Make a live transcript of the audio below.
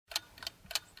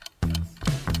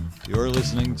You're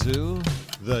listening to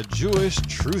The Jewish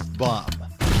Truth Bomb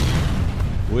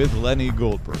with Lenny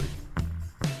Goldberg.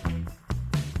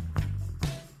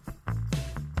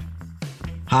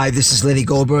 Hi, this is Lenny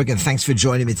Goldberg, and thanks for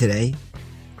joining me today.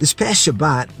 This past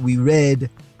Shabbat, we read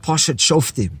Parshat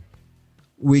Shoftim,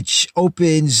 which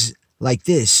opens like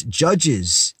this: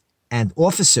 judges and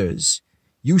officers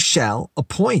you shall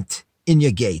appoint in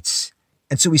your gates.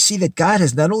 And so we see that God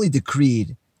has not only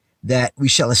decreed that we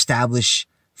shall establish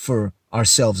for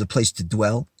ourselves a place to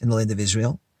dwell in the land of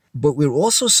Israel, but we're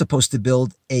also supposed to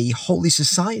build a holy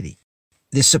society.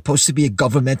 There's supposed to be a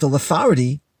governmental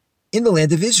authority in the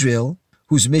land of Israel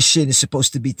whose mission is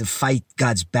supposed to be to fight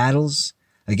God's battles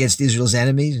against Israel's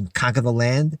enemies and conquer the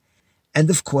land,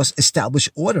 and of course, establish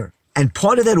order. And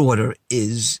part of that order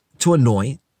is to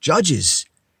anoint judges.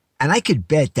 And I could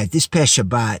bet that this past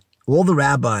Shabbat, all the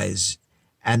rabbis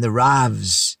and the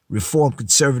Ravs, Reform,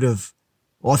 Conservative,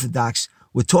 Orthodox,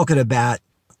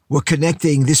 we're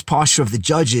connecting this parsha of the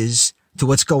judges to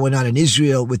what's going on in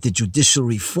Israel with the judicial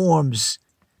reforms,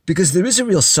 because there is a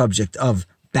real subject of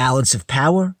balance of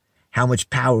power. How much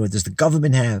power does the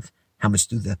government have? How much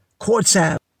do the courts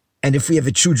have? And if we have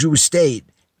a true Jewish state,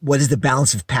 what is the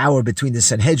balance of power between the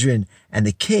Sanhedrin and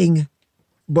the king?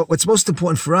 But what's most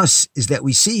important for us is that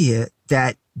we see here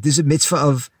that there's a mitzvah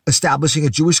of establishing a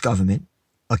Jewish government,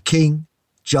 a king,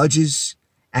 judges,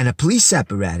 and a police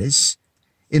apparatus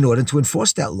in order to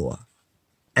enforce that law.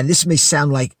 And this may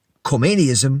sound like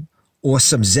Khomeiniism or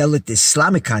some zealot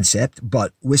Islamic concept,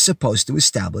 but we're supposed to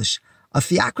establish a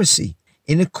theocracy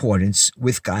in accordance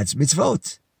with God's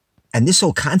mitzvot. And this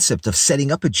whole concept of setting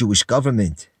up a Jewish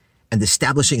government and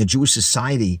establishing a Jewish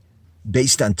society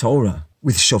based on Torah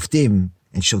with Shoftim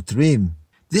and Shotrim,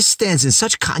 this stands in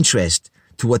such contrast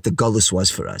to what the Gullus was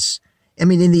for us. I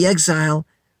mean, in the exile,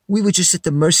 we were just at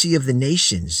the mercy of the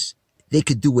nations. They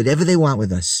could do whatever they want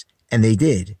with us, and they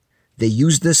did. They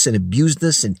used us and abused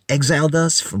us and exiled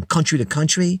us from country to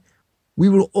country. We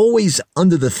were always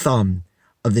under the thumb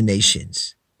of the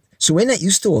nations. So we're not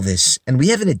used to all this, and we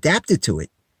haven't adapted to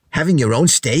it. Having your own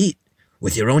state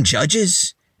with your own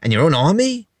judges and your own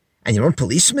army and your own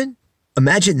policemen,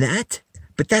 imagine that.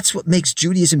 But that's what makes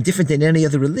Judaism different than any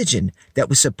other religion, that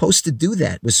we're supposed to do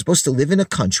that. We're supposed to live in a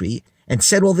country and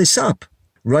set all this up,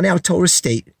 run our Torah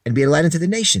state, and be a light unto the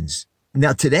nations.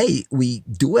 Now today, we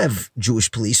do have Jewish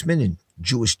policemen and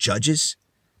Jewish judges.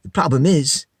 The problem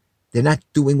is, they're not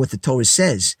doing what the Torah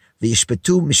says.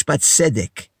 V'yishpatu mishpat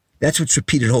tzedek. That's what's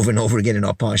repeated over and over again in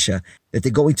our parsha, that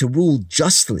they're going to rule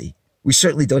justly. We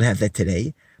certainly don't have that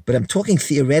today, but I'm talking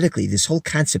theoretically, this whole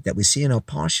concept that we see in our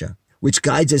parsha, which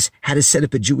guides us how to set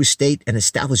up a Jewish state and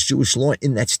establish Jewish law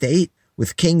in that state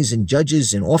with kings and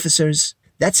judges and officers.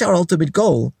 That's our ultimate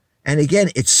goal. And again,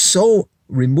 it's so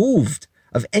removed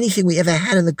of anything we ever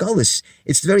had in the Gullus.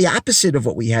 It's the very opposite of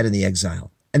what we had in the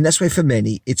exile. And that's why for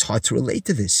many, it's hard to relate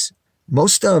to this.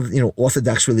 Most of,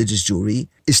 Orthodox religious Jewry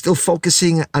is still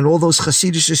focusing on all those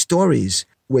Hasidic stories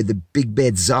where the big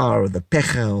bad Tsar or the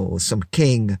Pecha or some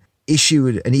king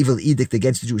issued an evil edict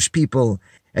against the Jewish people,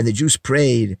 and the Jews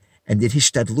prayed and did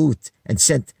hishtadlut and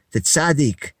sent the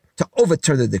tzaddik to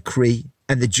overturn the decree,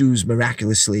 and the Jews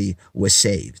miraculously were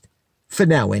saved. For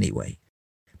now, anyway.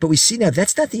 But we see now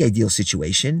that's not the ideal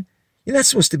situation. You're not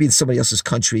supposed to be in somebody else's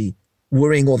country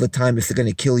worrying all the time if they're going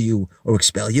to kill you or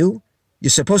expel you. You're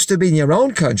supposed to be in your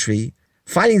own country,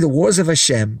 fighting the wars of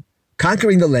Hashem,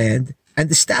 conquering the land,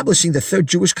 and establishing the third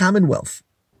Jewish Commonwealth.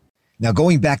 Now,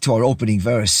 going back to our opening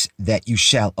verse, that you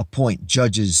shall appoint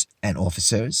judges and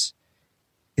officers,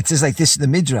 it says like this in the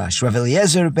Midrash. Rav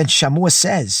Eliezer ben Shamua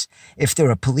says, if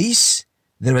there are police,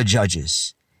 there are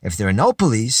judges. If there are no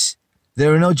police,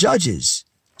 there are no judges.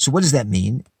 So what does that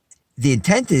mean? The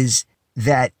intent is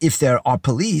that if there are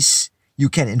police, you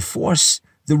can enforce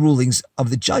the rulings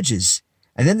of the judges,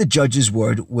 and then the judge's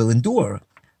word will endure.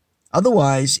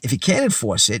 Otherwise, if you can't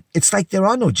enforce it, it's like there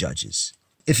are no judges.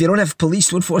 If you don't have police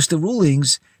to enforce the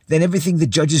rulings, then everything the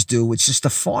judges do, it's just a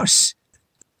farce.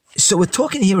 So we're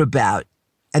talking here about,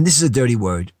 and this is a dirty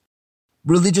word,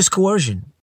 religious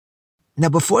coercion. Now,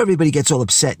 before everybody gets all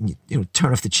upset and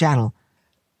turn off the channel,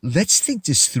 let's think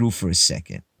this through for a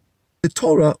second. The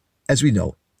Torah, as we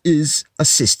know, is a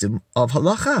system of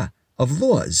halacha, of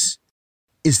laws.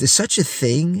 Is there such a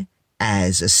thing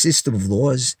as a system of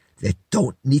laws that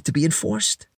don't need to be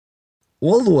enforced?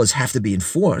 All laws have to be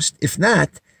enforced. If not,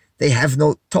 they have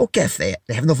no tokef,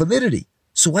 they have no validity.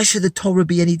 So why should the Torah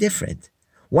be any different?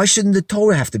 Why shouldn't the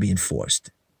Torah have to be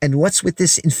enforced? And what's with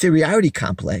this inferiority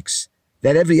complex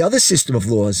that every other system of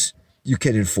laws you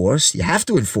can enforce, you have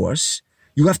to enforce,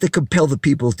 you have to compel the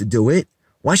people to do it?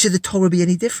 Why should the Torah be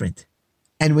any different?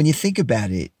 And when you think about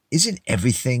it, isn't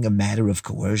everything a matter of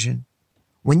coercion?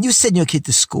 When you send your kid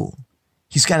to school,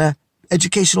 he's got an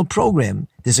educational program.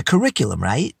 There's a curriculum,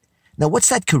 right? Now, what's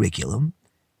that curriculum?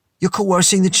 You're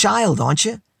coercing the child, aren't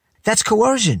you? That's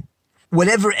coercion.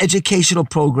 Whatever educational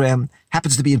program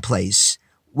happens to be in place,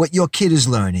 what your kid is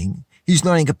learning, he's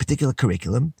learning a particular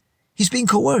curriculum, he's being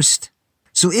coerced.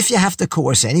 So if you have to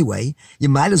coerce anyway, you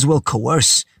might as well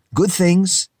coerce good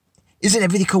things. Isn't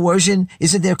everything coercion?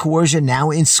 Isn't there coercion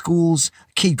now in schools?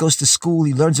 A kid goes to school,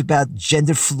 he learns about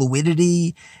gender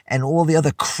fluidity and all the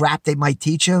other crap they might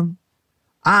teach him.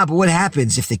 But what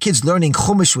happens if the kid's learning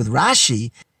Chumash with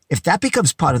Rashi? If that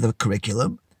becomes part of the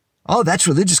curriculum, oh, that's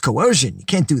religious coercion. You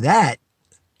can't do that.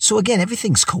 So again,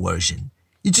 everything's coercion.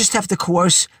 You just have to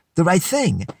coerce the right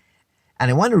thing.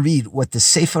 And I want to read what the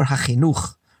Sefer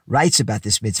HaChinuch writes about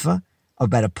this mitzvah,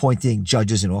 about appointing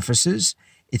judges and officers.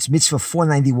 It's mitzvah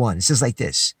 491. It says like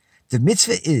this: the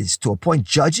mitzvah is to appoint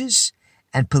judges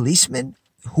and policemen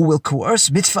who will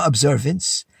coerce mitzvah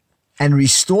observance and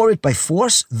restore it by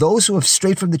force those who have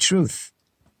strayed from the truth.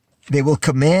 They will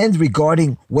command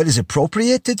regarding what is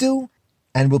appropriate to do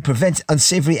and will prevent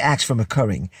unsavory acts from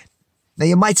occurring. Now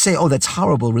you might say, oh, that's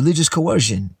horrible, religious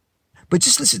coercion. But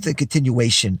just listen to the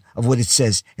continuation of what it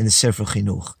says in the Sefer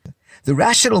Chinuch. The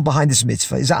rationale behind this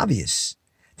mitzvah is obvious,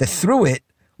 that through it,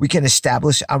 we can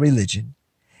establish our religion.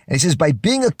 And he says, by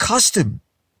being accustomed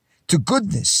to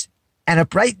goodness and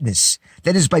uprightness,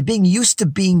 that is, by being used to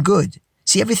being good.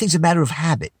 See, everything's a matter of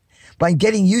habit. By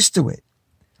getting used to it,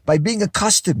 by being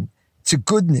accustomed to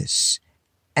goodness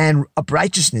and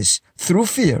uprightness through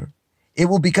fear, it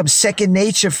will become second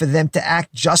nature for them to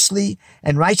act justly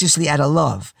and righteously out of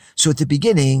love. So at the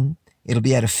beginning, it'll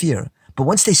be out of fear. But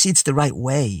once they see it's the right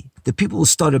way, the people will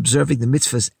start observing the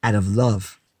mitzvahs out of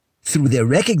love, through their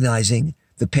recognizing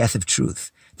the path of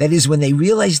truth. That is, when they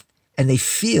realize and they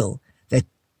feel that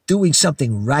doing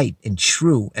something right and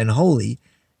true and holy,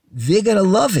 they're going to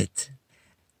love it.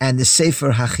 And the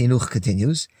Sefer HaChinuch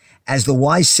continues, as the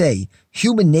wise say,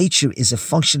 human nature is a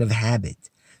function of habit.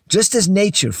 Just as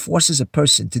nature forces a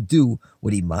person to do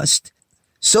what he must,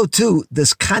 so too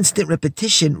does constant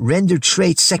repetition render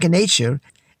traits second nature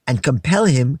and compel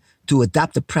him to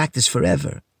adopt the practice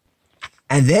forever.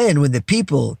 And then when the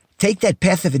people take that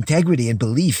path of integrity and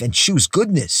belief and choose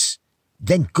goodness,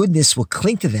 then goodness will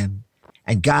cling to them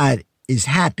and God is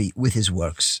happy with his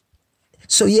works.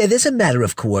 So yeah, there's a matter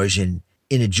of coercion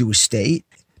in a Jewish state,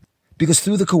 because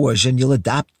through the coercion, you'll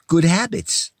adopt good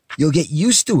habits. You'll get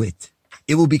used to it.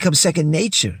 It will become second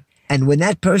nature. And when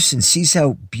that person sees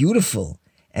how beautiful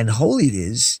and holy it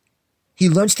is, he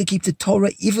learns to keep the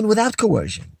Torah even without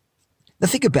coercion. Now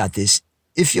think about this.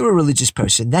 If you're a religious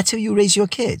person, that's how you raise your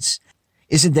kids.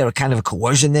 Isn't there a kind of a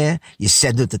coercion there? You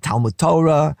send him to Talmud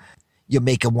Torah. You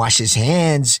make him wash his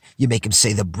hands. You make him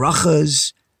say the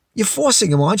brachas. You're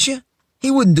forcing him, aren't you?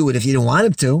 He wouldn't do it if you didn't want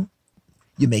him to.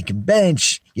 You make him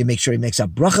bench. You make sure he makes a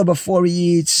bracha before he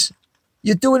eats.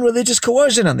 You're doing religious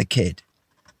coercion on the kid.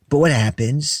 But what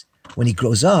happens when he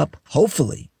grows up,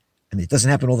 hopefully, I mean, it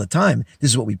doesn't happen all the time.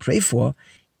 This is what we pray for.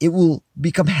 It will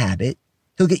become habit.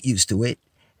 He'll get used to it.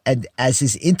 And as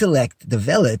his intellect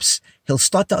develops, he'll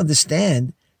start to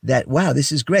understand that, wow,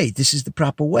 this is great. This is the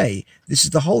proper way. This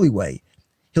is the holy way.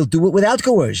 He'll do it without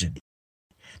coercion.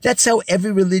 That's how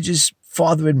every religious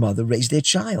father and mother raise their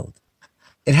child.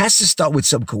 It has to start with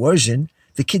some coercion.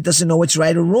 The kid doesn't know what's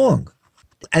right or wrong.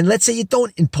 And let's say you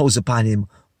don't impose upon him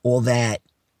all that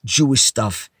Jewish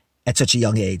stuff at such a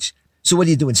young age. So what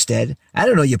do you do instead? I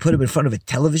don't know, you put him in front of a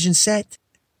television set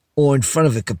or in front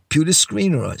of a computer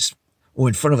screen or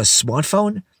in front of a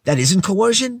smartphone. That isn't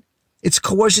coercion. It's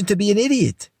coercion to be an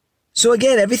idiot. So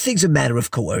again, everything's a matter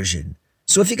of coercion.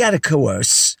 So if you got to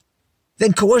coerce,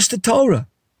 then coerce the Torah.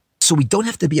 So we don't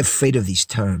have to be afraid of these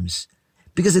terms,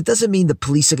 because it doesn't mean the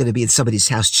police are going to be in somebody's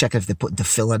house checking if they're putting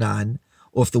tefillin on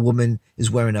or if the woman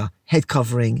is wearing a head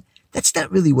covering. That's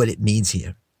not really what it means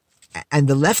here. And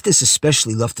the leftists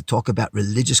especially love to talk about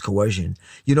religious coercion.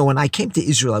 You know, when I came to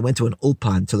Israel, I went to an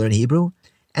ulpan to learn Hebrew,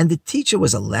 and the teacher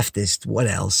was a leftist. What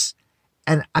else?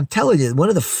 And I'm telling you, one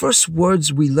of the first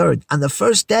words we learned on the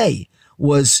first day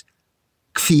was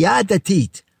kfiyah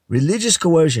datit, religious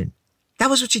coercion. That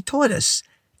was what she taught us.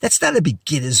 That's not a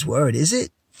beginner's word, is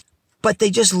it? But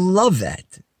they just love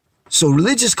that. So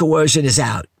religious coercion is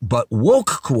out, but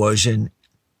woke coercion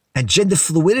and gender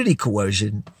fluidity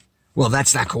coercion, well,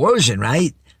 that's not coercion,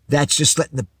 right? That's just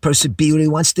letting the person be what he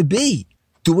wants to be.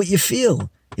 Do what you feel.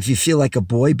 If you feel like a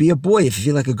boy, be a boy. If you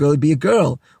feel like a girl, be a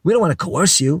girl. We don't want to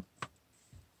coerce you.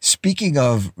 Speaking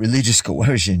of religious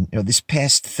coercion, this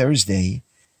past Thursday,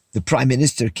 the Prime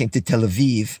Minister came to Tel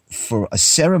Aviv for a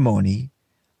ceremony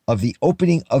of the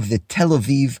opening of the Tel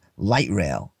Aviv light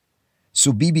rail.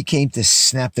 So Bibi came to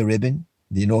snap the ribbon,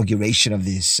 the inauguration of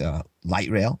this light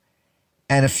rail,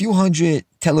 and a few hundred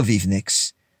Tel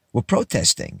Avivniks were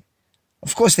protesting.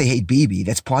 Of course, they hate Bibi.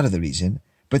 That's part of the reason.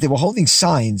 But they were holding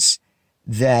signs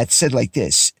that said like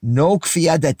this: no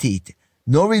kfiyah datit,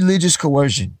 no religious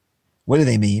coercion. What do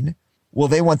they mean? Well,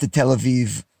 they want the Tel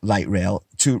Aviv light rail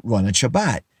to run on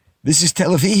Shabbat. This is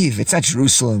Tel Aviv. It's not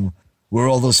Jerusalem, where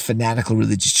all those fanatical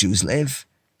religious Jews live.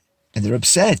 And they're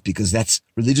upset because that's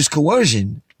religious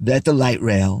coercion that the light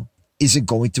rail isn't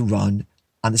going to run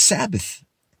on the Sabbath.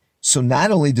 So not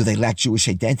only do they lack Jewish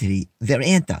identity, they're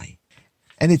anti.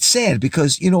 And it's sad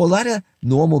because, a lot of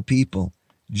normal people,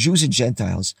 Jews and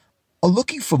Gentiles, are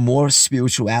looking for more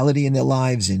spirituality in their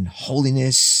lives and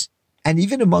holiness. And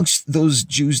even amongst those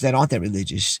Jews that aren't that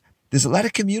religious, there's a lot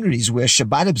of communities where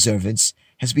Shabbat observance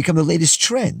has become the latest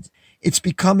trend. It's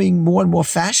becoming more and more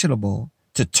fashionable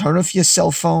to turn off your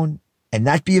cell phone and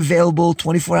not be available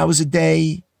 24 hours a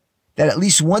day, that at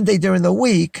least one day during the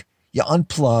week, you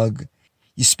unplug,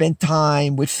 you spend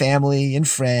time with family and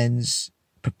friends,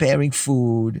 preparing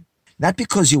food, not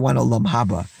because you want a olam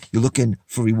haba, you're looking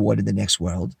for reward in the next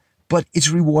world, but it's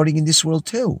rewarding in this world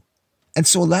too. And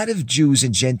so a lot of Jews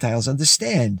and Gentiles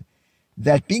understand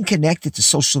that being connected to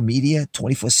social media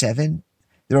 24/7,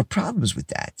 there are problems with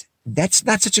that. That's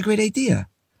not such a great idea.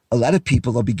 A lot of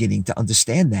people are beginning to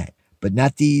understand that, but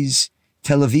not these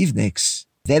Tel Avivniks.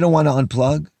 They don't want to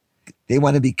unplug. They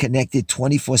want to be connected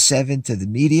 24/7 to the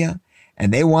media,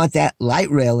 and they want that light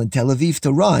rail in Tel Aviv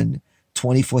to run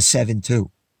 24/7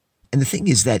 too. And the thing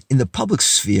is that in the public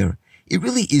sphere, it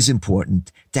really is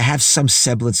important to have some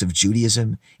semblance of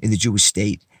Judaism in the Jewish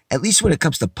state, at least when it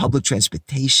comes to public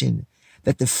transportation,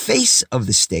 that the face of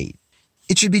the state,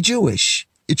 it should be Jewish.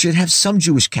 It should have some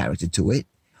Jewish character to it.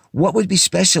 What would be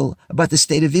special about the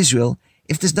state of Israel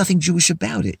if there's nothing Jewish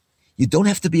about it? You don't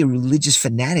have to be a religious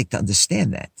fanatic to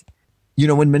understand that.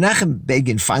 When Menachem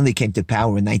Begin finally came to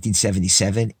power in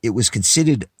 1977, it was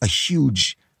considered a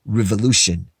huge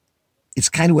revolution. It's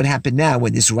kind of what happened now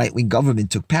when this right-wing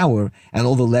government took power and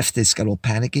all the leftists got all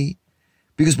panicky.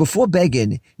 Because before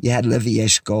Begin, you had Levi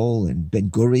Eshkol and Ben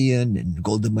Gurion and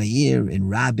Golda Meir and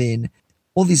Rabin,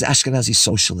 all these Ashkenazi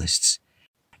socialists.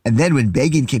 And then when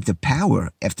Begin came to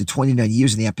power after 29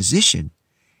 years in the opposition,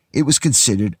 it was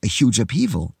considered a huge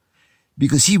upheaval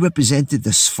because he represented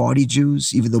the Sephardi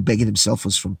Jews, even though Begin himself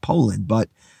was from Poland, but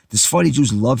the Sephardi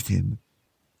Jews loved him.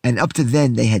 And up to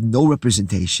then, they had no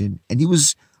representation. And he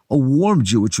was a warm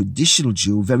Jew, a traditional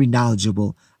Jew, very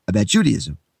knowledgeable about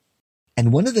Judaism.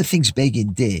 And one of the things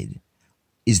Begin did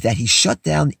is that he shut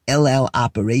down El Al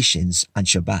operations on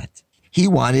Shabbat. He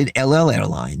wanted El Al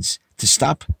Airlines to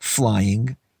stop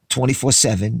flying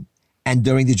 24/7, and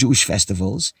during the Jewish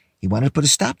festivals, he wanted to put a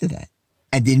stop to that.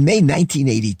 And in May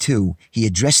 1982, he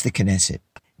addressed the Knesset.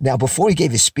 Now, before he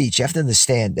gave his speech, you have to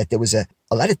understand that there was a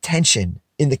lot of tension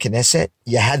in the Knesset.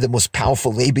 You had the most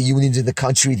powerful labor unions in the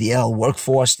country, the LL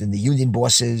workforce and the union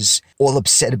bosses, all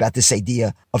upset about this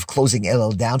idea of closing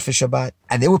LL down for Shabbat.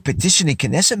 And they were petitioning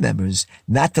Knesset members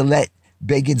not to let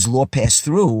Begin's law pass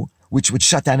through, which would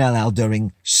shut down LL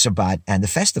during Shabbat and the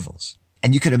festivals.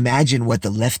 And you could imagine what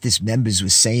the leftist members were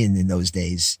saying in those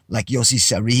days, like Yossi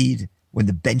Sarid, when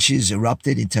the benches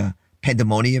erupted into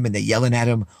pandemonium and they're yelling at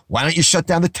him, why don't you shut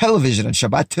down the television on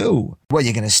Shabbat too? What,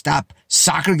 you're going to stop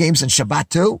soccer games on Shabbat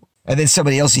too? And then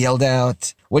somebody else yelled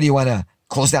out, what, do you want to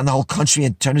close down the whole country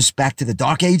and turn us back to the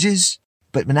Dark Ages?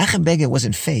 But Menachem Begin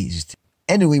wasn't fazed.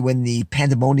 Anyway, when the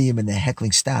pandemonium and the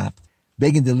heckling stopped,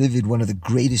 Begin delivered one of the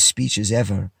greatest speeches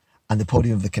ever on the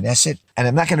podium of the Knesset. And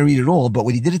I'm not going to read it all, but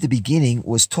what he did at the beginning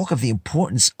was talk of the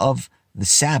importance of the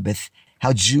Sabbath,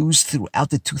 how Jews throughout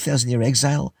the 2,000-year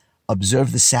exile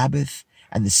observed the Sabbath,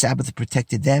 and the Sabbath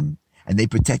protected them, and they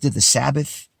protected the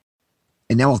Sabbath.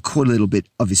 And now I'll quote a little bit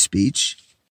of his speech.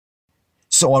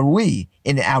 So are we,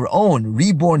 in our own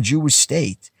reborn Jewish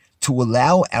state, to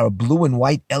allow our blue and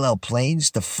white LL planes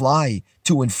to fly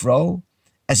to and fro,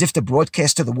 as if to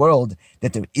broadcast to the world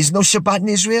that there is no Shabbat in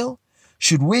Israel?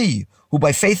 Should we, who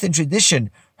by faith and tradition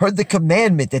heard the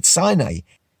commandment at Sinai,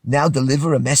 now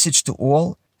deliver a message to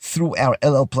all through our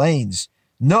LL planes?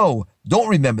 No, don't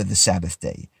remember the Sabbath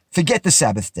day. Forget the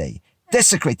Sabbath day.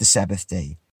 Desecrate the Sabbath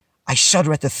day. I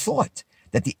shudder at the thought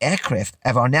that the aircraft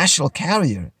of our national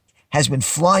carrier has been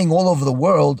flying all over the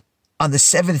world on the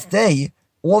seventh day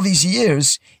all these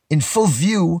years in full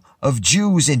view of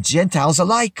Jews and Gentiles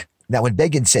alike. Now, when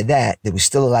Begin said that, there was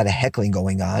still a lot of heckling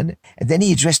going on. And then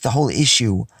he addressed the whole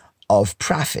issue of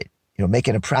profit,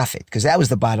 making a profit, because that was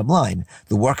the bottom line.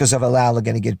 The workers of El Al are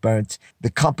going to get burnt.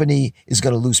 The company is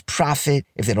going to lose profit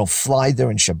if they don't fly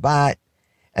during Shabbat.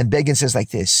 And Begin says like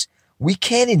this: we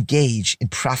can't engage in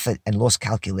profit and loss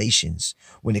calculations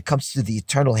when it comes to the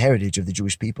eternal heritage of the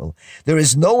Jewish people. There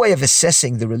is no way of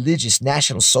assessing the religious,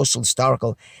 national, social,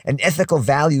 historical, and ethical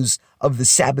values of the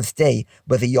Sabbath day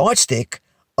by the yardstick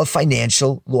of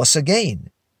financial loss or gain.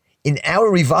 In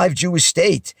our revived Jewish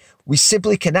state, we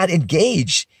simply cannot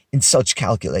engage in such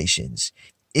calculations.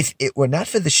 If it were not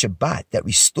for the Shabbat that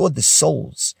restored the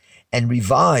souls and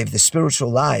revived the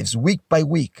spiritual lives week by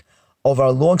week of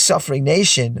our long-suffering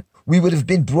nation, we would have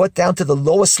been brought down to the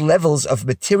lowest levels of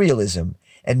materialism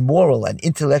and moral and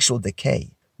intellectual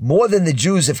decay. More than the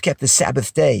Jews have kept the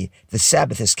Sabbath day, the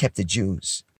Sabbath has kept the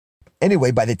Jews.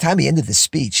 Anyway, by the time he ended the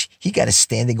speech, he got a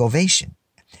standing ovation.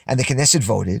 And the Knesset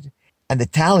voted, and the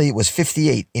tally was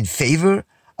 58 in favor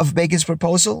of Begin's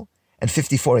proposal and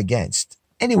 54 against.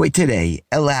 Anyway, today,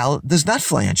 El Al does not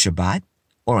fly on Shabbat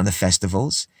or on the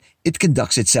festivals. It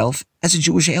conducts itself as a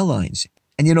Jewish Airlines.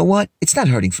 And you know what? It's not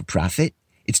hurting for profit.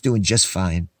 It's doing just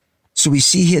fine. So we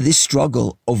see here this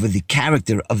struggle over the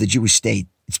character of the Jewish state.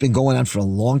 It's been going on for a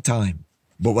long time.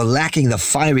 But we're lacking the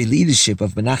fiery leadership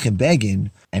of Menachem Begin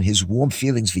and his warm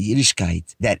feelings for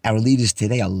Yiddishkeit that our leaders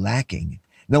today are lacking.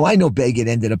 Now, I know Begin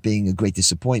ended up being a great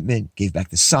disappointment, gave back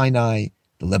the Sinai,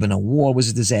 the Lebanon War was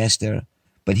a disaster,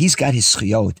 but he's got his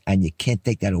zchiyot, and you can't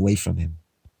take that away from him.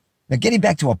 Now, getting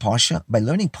back to our Parsha, by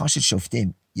learning Parshat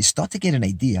Shoftim, you start to get an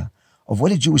idea of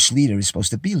what a Jewish leader is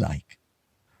supposed to be like.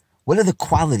 What are the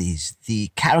qualities,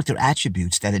 the character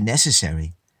attributes that are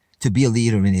necessary to be a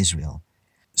leader in Israel?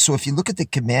 So if you look at the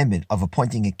commandment of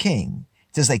appointing a king,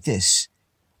 it says like this: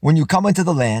 when you come into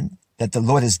the land that the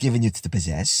Lord has given you to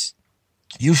possess,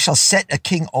 you shall set a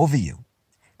king over you.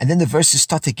 And then the verses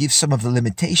start to give some of the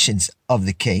limitations of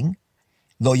the king.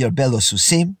 Lo yarbelo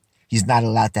susim, he's not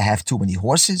allowed to have too many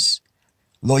horses.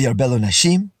 Lo yarbelo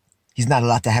nashim, he's not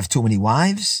allowed to have too many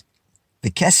wives. The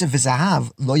kesef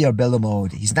v'zahav lo yarbelo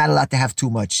mod, he's not allowed to have too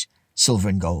much silver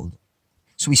and gold.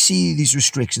 So we see these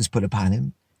restrictions put upon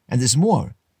him, and there's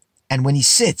more. And when he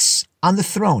sits on the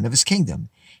throne of his kingdom,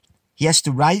 he has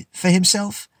to write for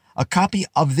himself a copy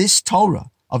of this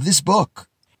Torah, of this book.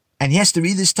 And he has to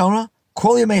read this Torah,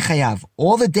 kol yemei chayav,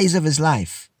 all the days of his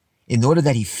life, in order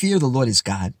that he fear the Lord his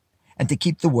God and to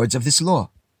keep the words of this law.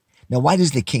 Now, why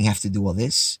does the king have to do all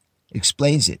this? It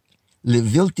explains it.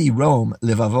 Levilti rom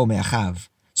levavo me'achav,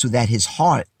 so that his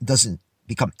heart doesn't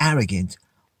become arrogant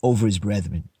over his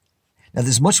brethren. Now,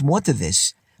 there's much more to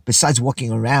this besides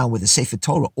walking around with a Sefer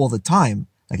Torah all the time.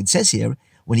 Like it says here,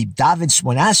 when he davens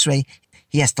Shmona Esrei,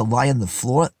 he has to lie on the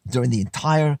floor during the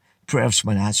entire prayer of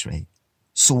Shmona Esrei.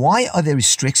 So why are there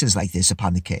restrictions like this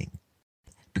upon the king?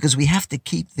 Because we have to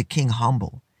keep the king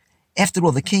humble. After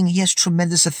all, the king, he has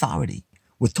tremendous authority.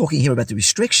 We're talking here about the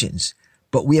restrictions,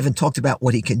 but we haven't talked about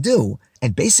what he can do.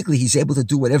 And basically, he's able to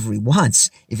do whatever he wants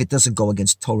if it doesn't go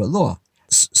against Torah law.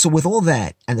 So with all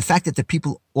that, and the fact that the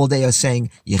people all day are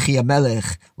saying, Yechi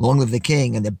Melech, long live the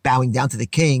king, and they're bowing down to the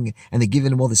king, and they're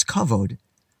giving him all this kavod,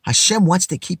 Hashem wants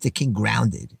to keep the king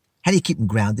grounded. How do you keep him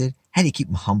grounded? How do you keep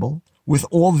him humble? With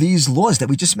all these laws that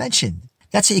we just mentioned.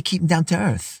 That's how you keep him down to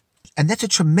earth. And that's a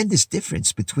tremendous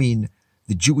difference between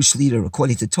the Jewish leader,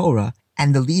 according to Torah,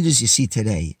 and the leaders you see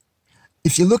today.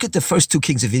 If you look at the first two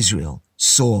kings of Israel,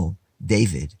 Saul,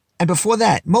 David, and before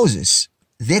that, Moses,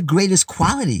 their greatest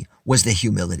quality was their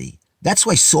humility. That's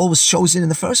why Saul was chosen in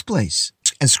the first place.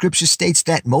 And scripture states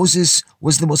that Moses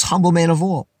was the most humble man of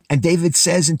all. And David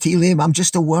says in Tehillim, I'm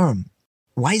just a worm.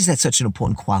 Why is that such an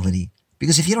important quality?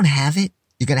 Because if you don't have it,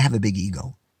 you're going to have a big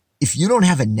ego. If you don't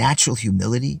have a natural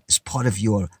humility as part of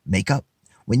your makeup,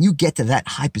 when you get to that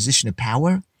high position of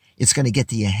power, it's going to get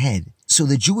to your head. So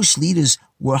the Jewish leaders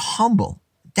were humble.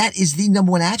 That is the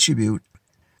number one attribute.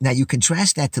 Now you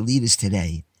contrast that to leaders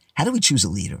today. How do we choose a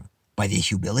leader? By their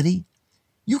humility?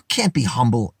 You can't be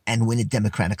humble and win a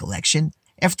democratic election.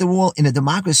 After all, in a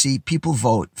democracy, people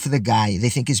vote for the guy they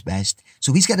think is best.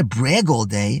 So he's got to brag all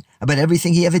day about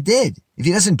everything he ever did. If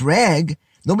he doesn't brag,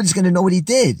 nobody's going to know what he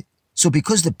did. So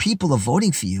because the people are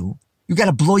voting for you, you got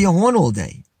to blow your horn all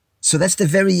day. So that's the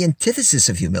very antithesis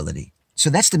of humility. So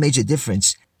that's the major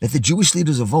difference, that the Jewish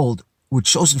leaders of old were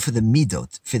chosen for the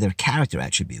midot, for their character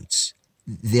attributes.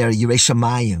 Their Yirei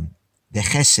Shamayim, their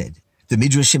chesed. The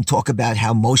Midrashim talk about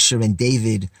how Moshe and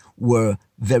David were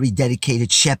very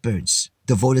dedicated shepherds,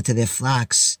 devoted to their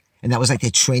flocks. And that was like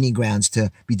their training grounds to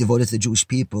be devoted to the Jewish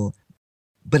people.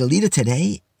 But a leader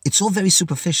today, it's all very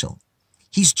superficial.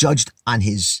 He's judged on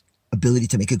his ability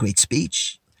to make a great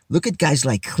speech. Look at guys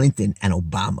like Clinton and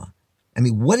Obama. I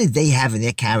mean, what did they have in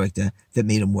their character that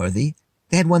made them worthy?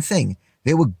 They had one thing.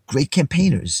 They were great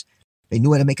campaigners. They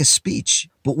knew how to make a speech.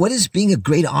 But what does being a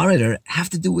great orator have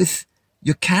to do with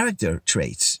your character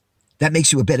traits? That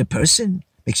makes you a better person,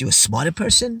 makes you a smarter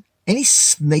person. Any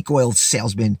snake oil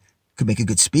salesman could make a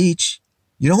good speech.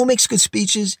 You know who makes good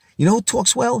speeches? You know who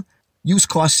talks well? Used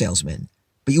car salesmen.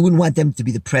 But you wouldn't want them to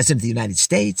be the president of the United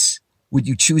States. Would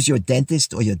you choose your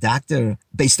dentist or your doctor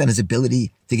based on his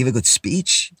ability to give a good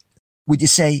speech? Would you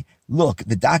say, look,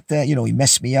 the doctor, he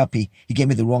messed me up. He gave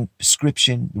me the wrong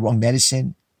prescription, the wrong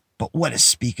medicine. But what a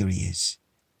speaker he is.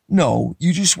 No,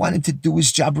 you just want him to do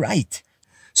his job right.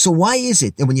 So why is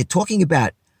it that when you're talking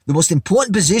about the most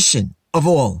important position of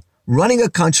all, running a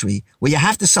country where you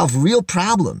have to solve real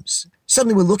problems,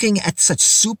 suddenly we're looking at such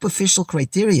superficial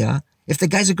criteria if the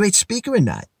guy's a great speaker or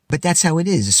not? But that's how it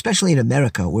is, especially in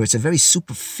America, where it's a very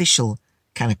superficial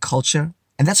kind of culture.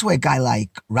 And that's why a guy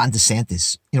like Ron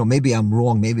DeSantis, maybe I'm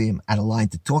wrong, maybe I'm out of line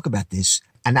to talk about this,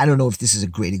 and I don't know if this is a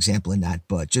great example or not,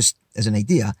 but just as an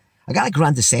idea, a guy like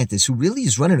Ron DeSantis, who really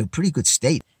is running a pretty good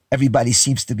state. Everybody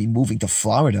seems to be moving to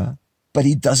Florida, but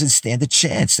he doesn't stand a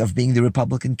chance of being the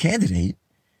Republican candidate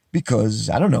because,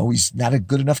 I don't know, he's not a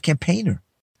good enough campaigner.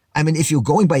 I mean, if you're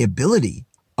going by ability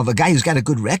of a guy who's got a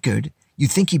good record, you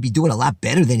think he'd be doing a lot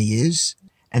better than he is.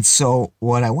 And so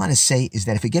what I want to say is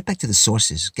that if we get back to the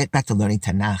sources, get back to learning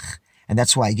Tanakh, and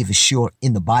that's why I give a shiur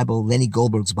in the Bible, Lenny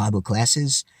Goldberg's Bible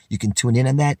classes. You can tune in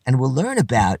on that, and we'll learn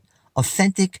about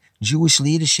authentic Jewish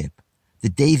leadership, the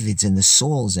Davids and the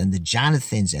Sauls and the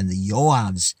Jonathans and the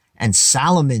Yoavs and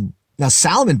Solomon. Now,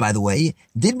 Solomon, by the way,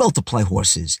 did multiply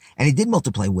horses, and he did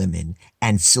multiply women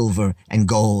and silver and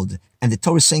gold, and the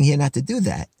Torah is saying here not to do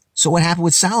that. So what happened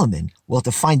with Solomon? Well,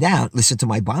 to find out, listen to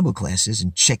my Bible classes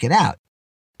and check it out.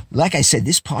 Like I said,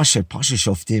 this Parsha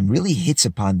Shoftim, really hits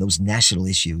upon those national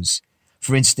issues.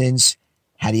 For instance,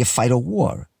 how do you fight a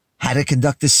war? How to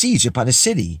conduct a siege upon a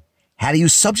city? How do you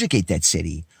subjugate that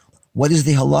city? What is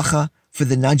the halacha for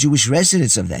the non-Jewish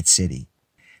residents of that city?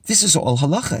 This is all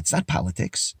halacha. It's not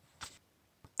politics.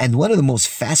 And one of the most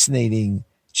fascinating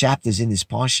chapters in this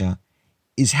Parsha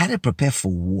is how to prepare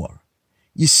for war.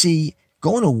 You see,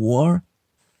 going to war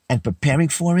and preparing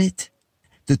for it,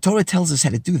 the Torah tells us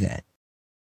how to do that.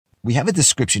 We have a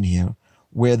description here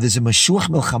where there's a Mashuach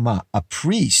Milchama, a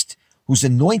priest who's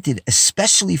anointed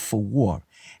especially for war.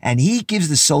 And he gives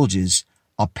the soldiers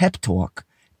a pep talk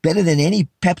better than any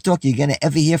pep talk you're going to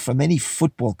ever hear from any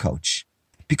football coach.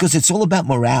 Because it's all about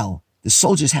morale. The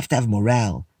soldiers have to have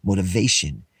morale,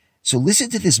 motivation. So listen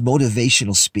to this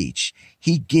motivational speech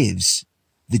he gives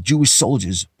the Jewish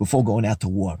soldiers before going out to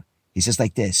war. He says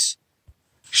like this,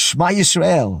 Shma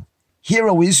Yisrael, hear,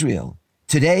 O Israel,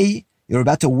 today you're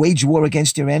about to wage war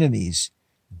against your enemies.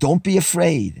 Don't be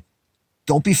afraid.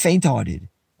 Don't be faint-hearted.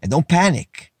 And don't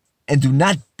panic. And do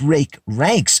not break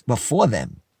ranks before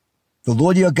them. The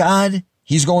Lord your God,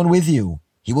 he's going with you.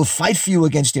 He will fight for you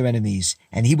against your enemies,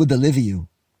 and he will deliver you.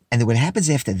 And then what happens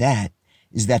after that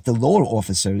is that the lower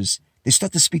officers, they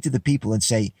start to speak to the people and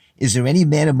say, is there any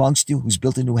man amongst you who's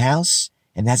built a new house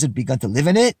and hasn't begun to live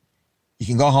in it? You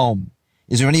can go home.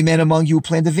 Is there any man among you who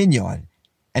planted a vineyard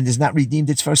and has not redeemed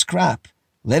its first crop?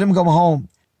 Let him go home.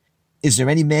 Is there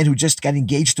any man who just got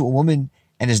engaged to a woman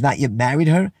and has not yet married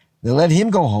her? Then let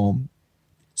him go home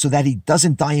so that he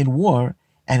doesn't die in war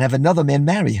and have another man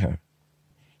marry her.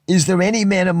 Is there any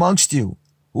man amongst you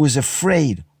who is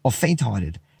afraid or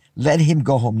faint-hearted? Let him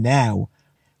go home now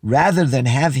rather than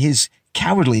have his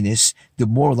cowardliness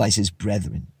demoralize his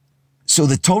brethren. So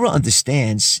the Torah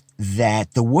understands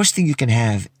that the worst thing you can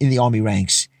have in the army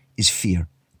ranks is fear,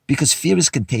 because fear is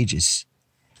contagious.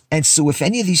 And so if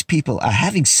any of these people are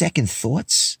having second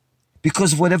thoughts,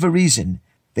 because of whatever reason,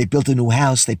 they built a new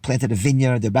house, they planted a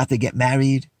vineyard, they're about to get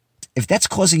married, if that's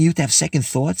causing you to have second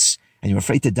thoughts and you're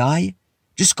afraid to die,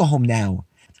 just go home now.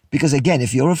 Because again,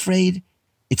 if you're afraid,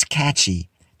 it's catchy.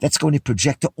 That's going to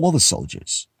project to all the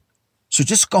soldiers. So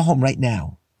just go home right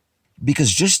now.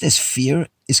 Because just as fear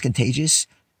is contagious,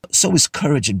 so is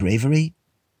courage and bravery.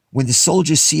 When the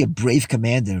soldiers see a brave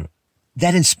commander,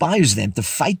 that inspires them to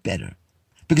fight better.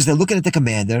 Because they're looking at the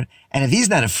commander, and if he's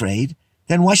not afraid,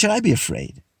 then why should I be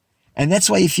afraid? And that's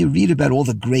why if you read about all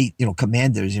the great,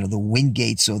 commanders, the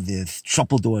Wingates or the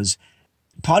Trumpeldors,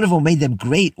 part of what made them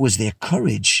great was their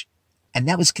courage, and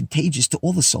that was contagious to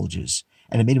all the soldiers,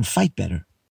 and it made them fight better.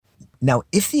 Now,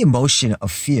 if the emotion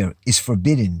of fear is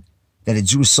forbidden, that a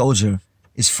Jewish soldier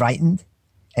is frightened,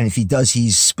 and if he does,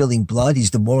 he's spilling blood, he's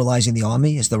demoralizing the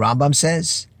army, as the Rambam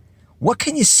says, what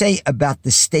can you say about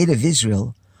the state of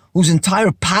Israel, whose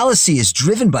entire policy is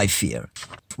driven by fear,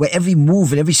 where every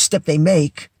move and every step they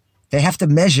make, they have to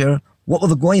measure what will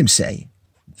the Goyim say.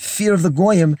 Fear of the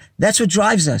Goyim, that's what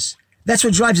drives us. That's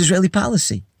what drives Israeli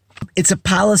policy. It's a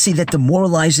policy that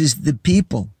demoralizes the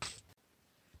people.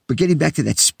 But getting back to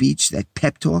that speech, that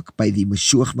pep talk by the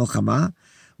Mashuach Melchama,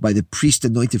 by the priest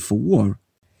anointed for war,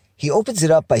 he opens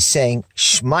it up by saying,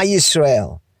 Shma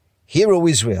Yisrael, Hear, O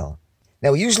Israel.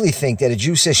 Now, we usually think that a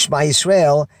Jew says Shema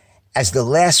Yisrael as the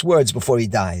last words before he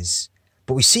dies.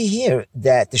 But we see here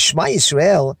that the Shema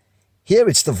Yisrael, here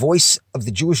it's the voice of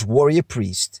the Jewish warrior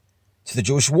priest to the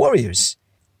Jewish warriors.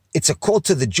 It's a call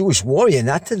to the Jewish warrior,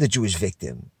 not to the Jewish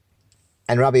victim.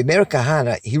 And Rabbi Meir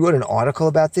Kahana, he wrote an article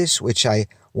about this, which I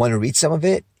want to read some of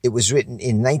it. It was written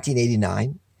in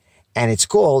 1989, and it's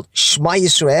called Shema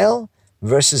Yisrael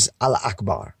versus Allah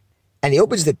Akbar. And he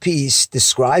opens the piece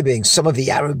describing some of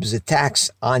the Arabs' attacks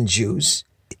on Jews,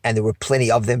 and there were plenty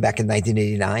of them back in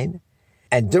 1989.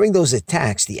 And during those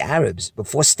attacks, the Arabs,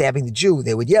 before stabbing the Jew,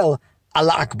 they would yell,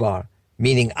 Allah Akbar,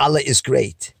 meaning Allah is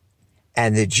great.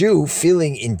 And the Jew,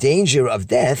 feeling in danger of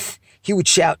death, he would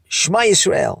shout, Shema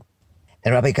Yisrael.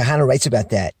 And Rabbi Kahana writes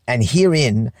about that. And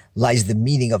herein lies the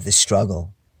meaning of the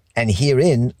struggle. And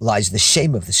herein lies the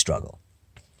shame of the struggle.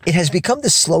 It has become the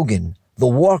slogan, the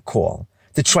war call,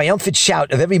 the triumphant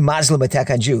shout of every Muslim attack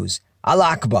on Jews.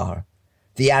 Allah Akbar.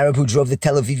 The Arab who drove the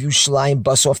Tel Aviv-Yerushalayim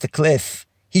bus off the cliff,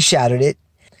 he shouted it.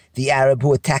 The Arab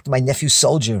who attacked my nephew's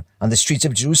soldier on the streets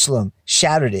of Jerusalem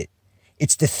shouted it.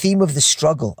 It's the theme of the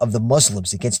struggle of the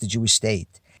Muslims against the Jewish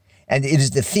state. And it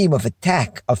is the theme of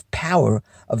attack, of power,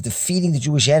 of defeating the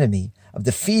Jewish enemy, of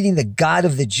defeating the God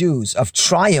of the Jews, of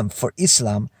triumph for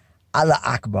Islam. Allah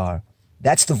Akbar.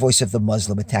 That's the voice of the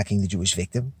Muslim attacking the Jewish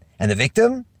victim. And the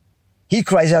victim? He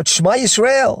cries out, Shema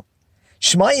Yisrael.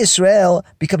 Shema Yisrael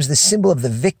becomes the symbol of the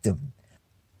victim,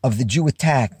 of the Jew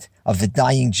attacked, of the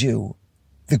dying Jew.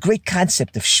 The great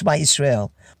concept of Shema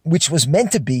Yisrael, which was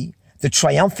meant to be the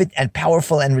triumphant and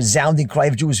powerful and resounding cry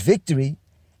of Jewish victory,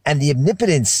 and the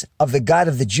omnipotence of the God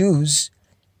of the Jews,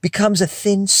 becomes a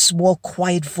thin, small,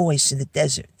 quiet voice in the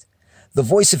desert. The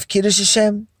voice of Kiddush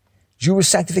Hashem, Jewish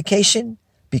sanctification,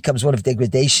 becomes one of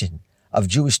degradation, of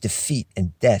Jewish defeat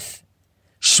and death.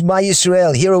 Shema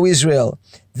Yisrael, Hear, O Israel.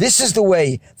 This is the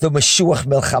way the Mashuach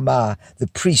Melchama, the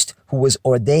priest who was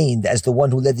ordained as the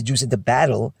one who led the Jews into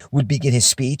battle, would begin his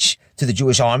speech to the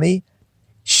Jewish army.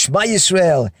 Shema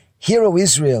Yisrael, Hear, O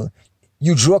Israel.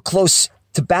 You draw close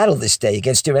to battle this day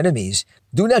against your enemies.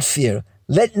 Do not fear.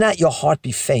 Let not your heart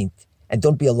be faint, and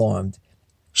don't be alarmed.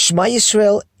 Shema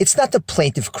Yisrael, it's not the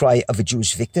plaintive cry of a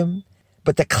Jewish victim,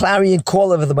 but the clarion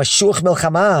call of the Mashuach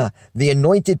Melchama, the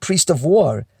anointed priest of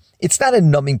war. It's not a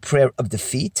numbing prayer of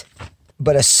defeat,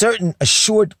 but a certain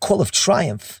assured call of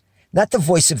triumph, not the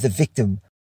voice of the victim,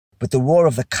 but the roar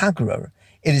of the conqueror.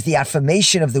 It is the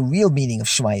affirmation of the real meaning of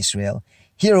Shema Yisrael.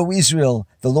 Hear, O Israel,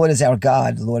 the Lord is our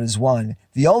God, the Lord is one,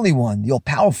 the only one, the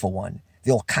all-powerful one,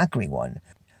 the all-conquering one,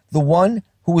 the one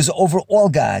who is over all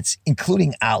gods,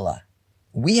 including Allah.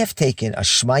 We have taken a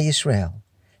Shema Yisrael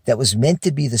that was meant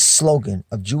to be the slogan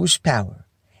of Jewish power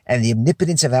and the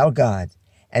omnipotence of our God,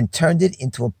 and turned it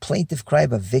into a plaintive cry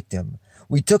of a victim.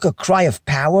 We took a cry of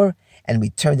power and we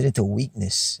turned it into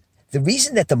weakness. The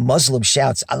reason that the Muslim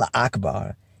shouts Allah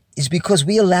Akbar is because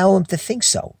we allow him to think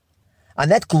so. On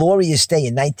that glorious day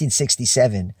in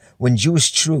 1967, when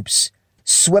Jewish troops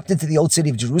swept into the old city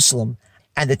of Jerusalem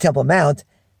and the Temple Mount,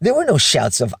 there were no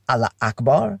shouts of Allah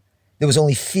Akbar. There was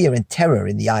only fear and terror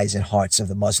in the eyes and hearts of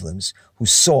the Muslims who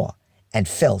saw and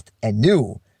felt and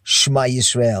knew Shema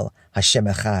Yisrael, Hashem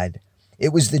Echad.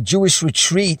 It was the Jewish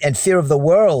retreat and fear of the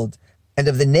world and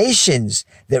of the nations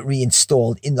that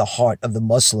reinstalled in the heart of the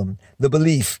Muslim the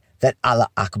belief that Allah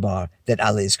Akbar, that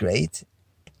Allah is great.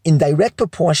 In direct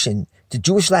proportion to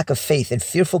Jewish lack of faith and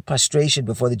fearful prostration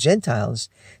before the Gentiles,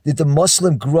 did the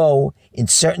Muslim grow in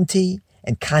certainty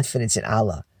and confidence in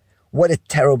Allah. What a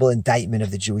terrible indictment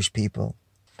of the Jewish people.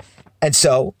 And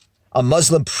so, a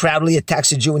Muslim proudly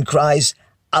attacks a Jew and cries,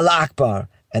 Allah Akbar,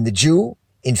 and the Jew,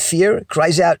 in fear,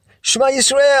 cries out, Shema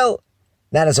Yisrael,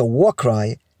 not as a war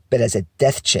cry, but as a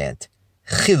death chant.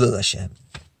 Chilul Hashem.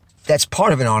 That's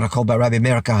part of an article by Rabbi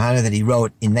Meir Kahana that he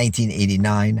wrote in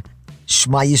 1989,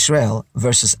 Shema Yisrael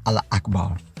versus Allah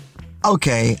Akbar.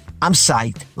 Okay, I'm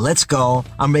psyched. Let's go.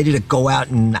 I'm ready to go out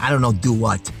and, I don't know, do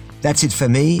what. That's it for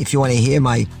me. If you want to hear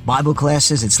my Bible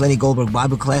classes, it's Lenny Goldberg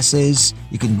Bible Classes.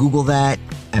 You can Google that,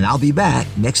 and I'll be back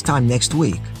next time next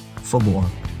week for more.